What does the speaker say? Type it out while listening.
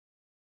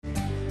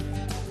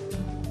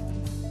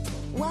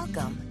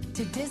Welcome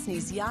to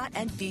Disney's Yacht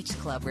and Beach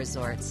Club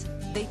Resorts.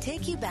 They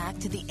take you back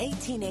to the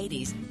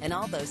 1880s and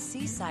all those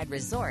seaside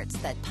resorts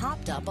that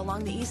popped up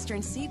along the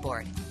eastern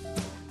seaboard.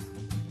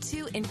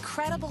 Two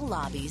incredible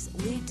lobbies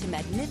lead to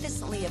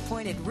magnificently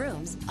appointed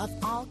rooms of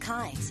all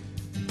kinds.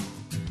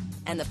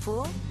 And the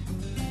pool?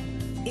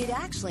 It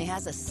actually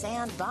has a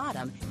sand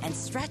bottom and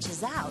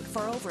stretches out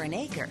for over an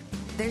acre.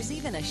 There's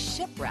even a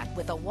shipwreck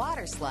with a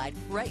water slide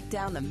right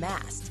down the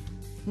mast.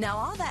 Now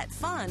all that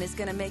fun is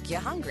going to make you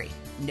hungry.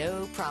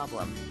 No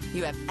problem.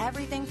 You have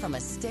everything from a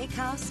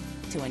steakhouse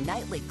to a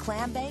nightly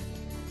clam bake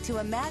to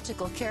a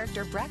magical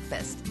character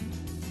breakfast.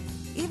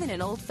 Even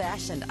an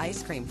old-fashioned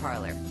ice cream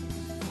parlor.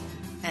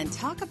 And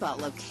talk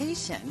about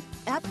location.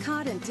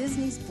 Epcot and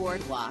Disney's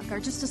Boardwalk are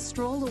just a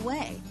stroll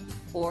away.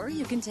 Or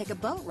you can take a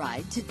boat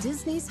ride to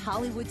Disney's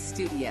Hollywood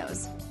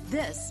Studios.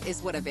 This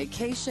is what a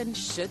vacation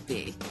should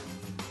be.